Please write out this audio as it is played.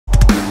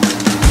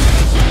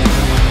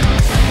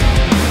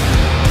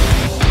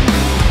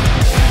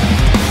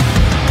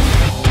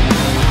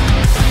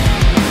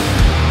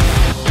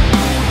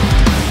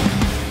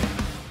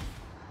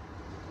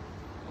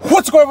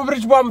going on, everybody?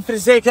 It's your boy,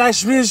 Fitness, aka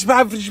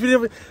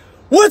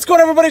What's going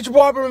on, everybody? It's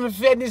your boy,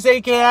 Fitness,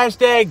 aka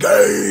hashtag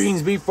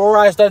Gains. Before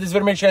I start this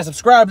video, make sure I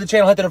subscribe to the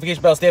channel, hit the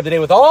notification bell, stay up to date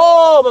with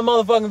all my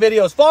motherfucking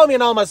videos. Follow me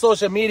on all my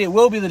social media. It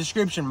will be in the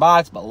description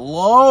box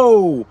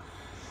below.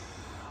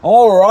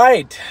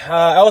 Alright,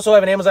 I also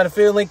have an Amazon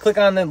affiliate link. Click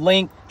on the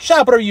link,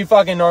 shop whatever you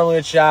fucking normally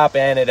would shop,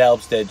 and it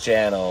helps the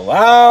channel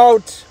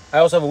out. I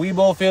also have a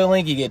Webull affiliate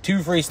link. You get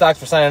 2 free stocks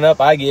for signing up.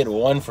 I get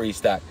 1 free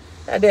stock.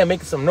 Goddamn,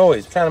 making some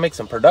noise. I'm trying to make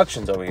some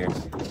productions over here.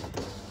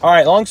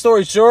 Alright, long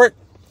story short,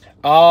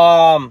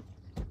 I'm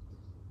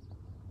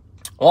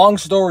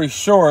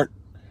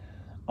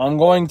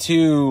going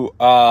to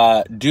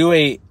do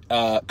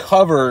a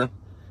cover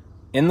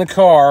in the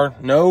car.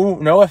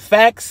 No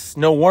effects,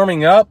 no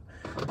warming up.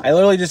 I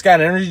literally just got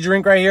an energy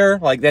drink right here.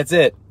 Like, that's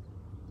it.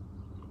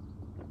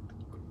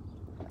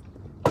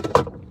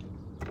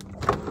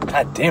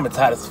 God damn, it's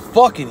hot as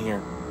fuck in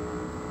here.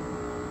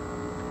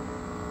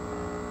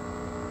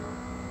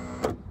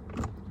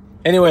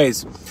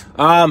 Anyways,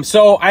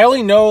 so I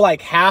only know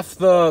like half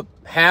the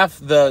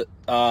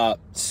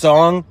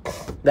song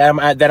that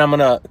I'm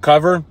gonna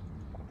cover.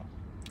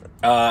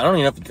 I don't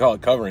even know if you call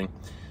it covering.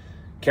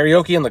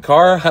 Karaoke in the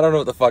car? I don't know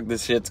what the fuck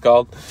this shit's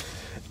called.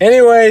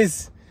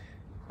 Anyways,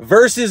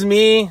 Versus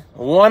Me,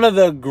 one of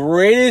the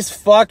greatest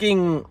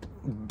fucking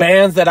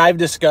bands that I've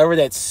discovered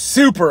that's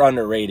super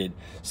underrated.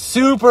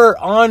 Super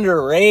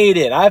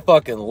underrated. I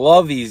fucking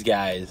love these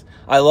guys.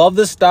 I love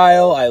the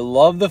style. I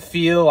love the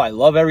feel. I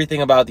love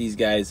everything about these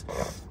guys.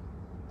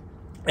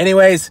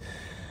 Anyways,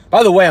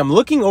 by the way, I'm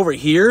looking over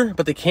here,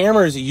 but the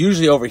camera is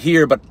usually over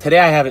here. But today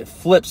I have it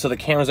flipped, so the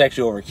camera's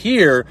actually over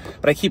here,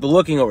 but I keep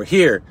looking over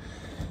here.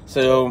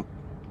 So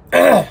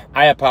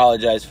I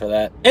apologize for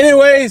that.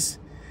 Anyways,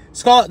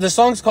 the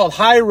song's called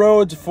High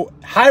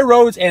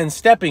Roads and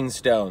Stepping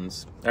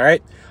Stones. All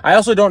right. I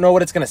also don't know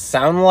what it's gonna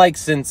sound like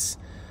since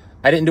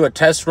I didn't do a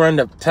test run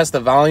to test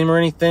the volume or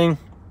anything.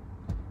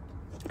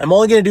 I'm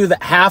only going to do the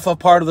half a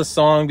part of the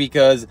song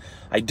because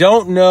I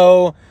don't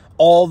know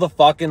all the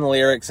fucking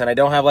lyrics and I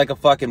don't have like a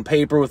fucking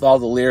paper with all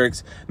the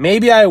lyrics.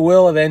 Maybe I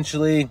will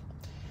eventually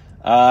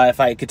if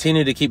I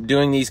continue to keep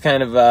doing these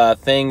kind of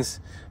things.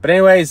 But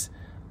anyways,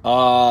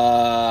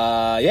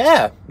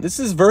 yeah, this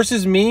is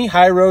Versus Me,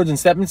 High Roads and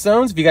Stepping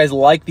Stones. If you guys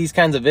like these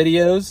kinds of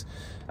videos,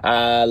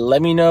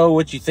 let me know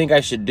what you think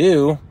I should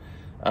do.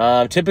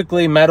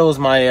 Typically metal is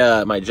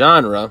my my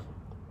genre.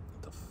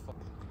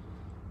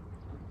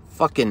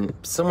 Fucking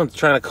someone's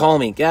trying to call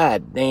me.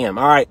 God damn.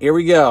 All right, here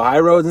we go. High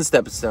Roads and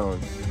Stepping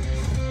Stones.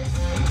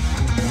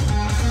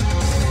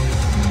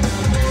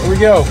 Here we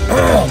go.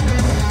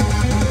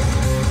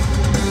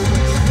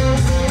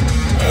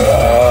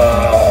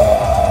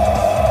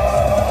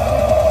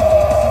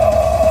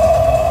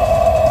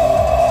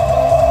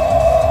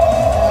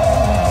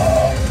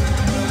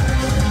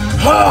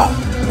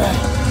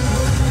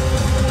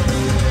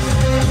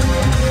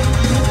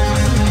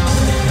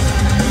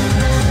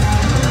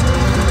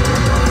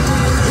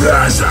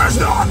 This is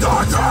not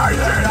the day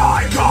that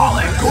I call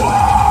it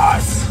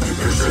quits.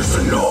 This is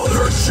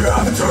another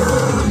chapter.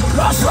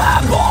 I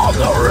slap all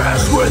the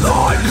rest when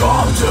I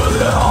come to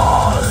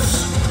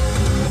this.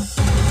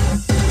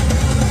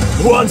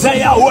 One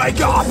day I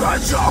wake up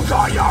and choke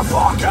on your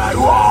fucking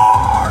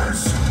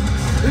words.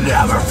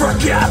 Never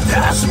forget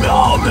this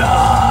moment.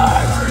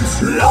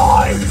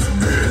 Life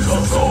is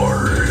a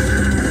story.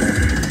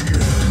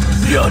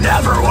 You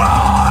never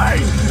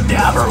wait,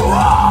 never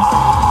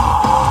wait.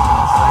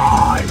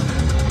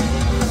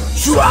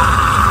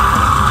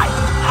 Try.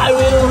 I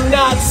will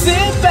not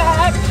sit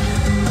back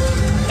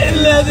and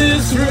let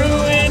this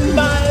ruin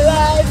my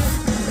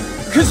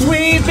life. 'Cause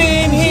we've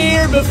been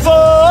here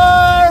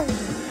before,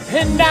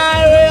 and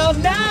I will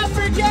not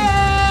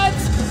forget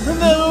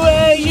the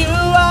way you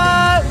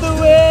are, the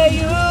way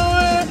you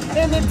were,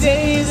 and the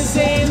days the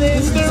same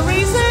is the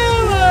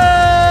reason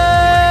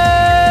why.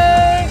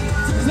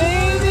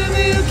 Maybe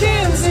you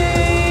can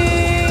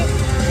see,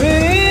 but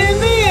in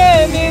the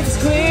end it's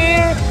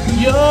clear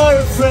you're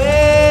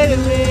afraid of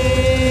me.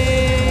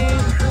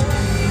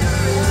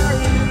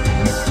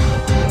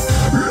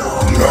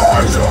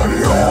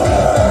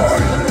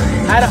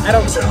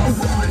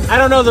 I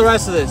don't know the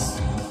rest of this.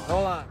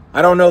 Hold on.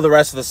 I don't know the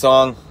rest of the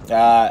song.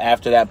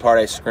 After that part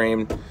I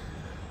screamed.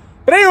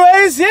 But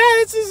anyways, yeah,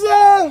 this is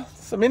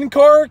some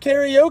in-car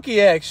karaoke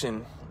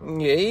action.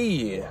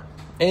 Yeah.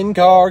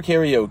 In-car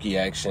karaoke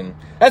action.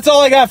 That's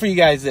all I got for you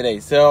guys today.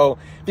 So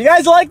if you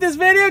guys like this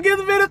video, give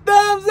the video a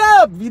thumbs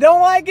up. If you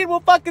don't like it,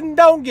 well, fucking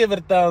don't give it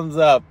a thumbs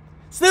up.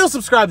 Still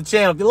subscribe to the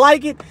channel. If you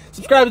like it,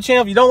 subscribe to the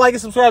channel. If you don't like it,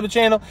 subscribe to the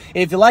channel.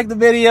 If you like the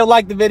video,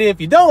 like the video. If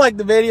you don't like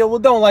the video, well,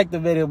 don't like the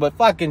video. But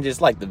fucking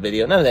just like the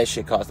video. None of that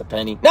shit costs a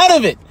penny. None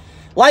of it.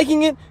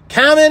 Liking it,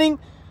 commenting,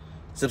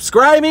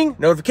 subscribing,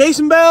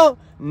 notification bell.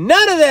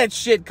 None of that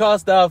shit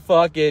costs a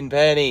fucking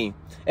penny.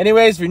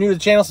 Anyways, if you're new to the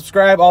channel,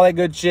 subscribe, all that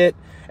good shit.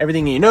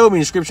 Everything you know in the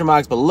description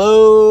box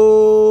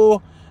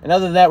below. And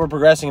other than that, we're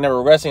progressing, never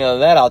regressing. Other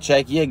than that, I'll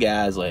check you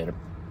guys later.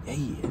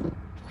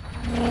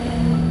 Yeah.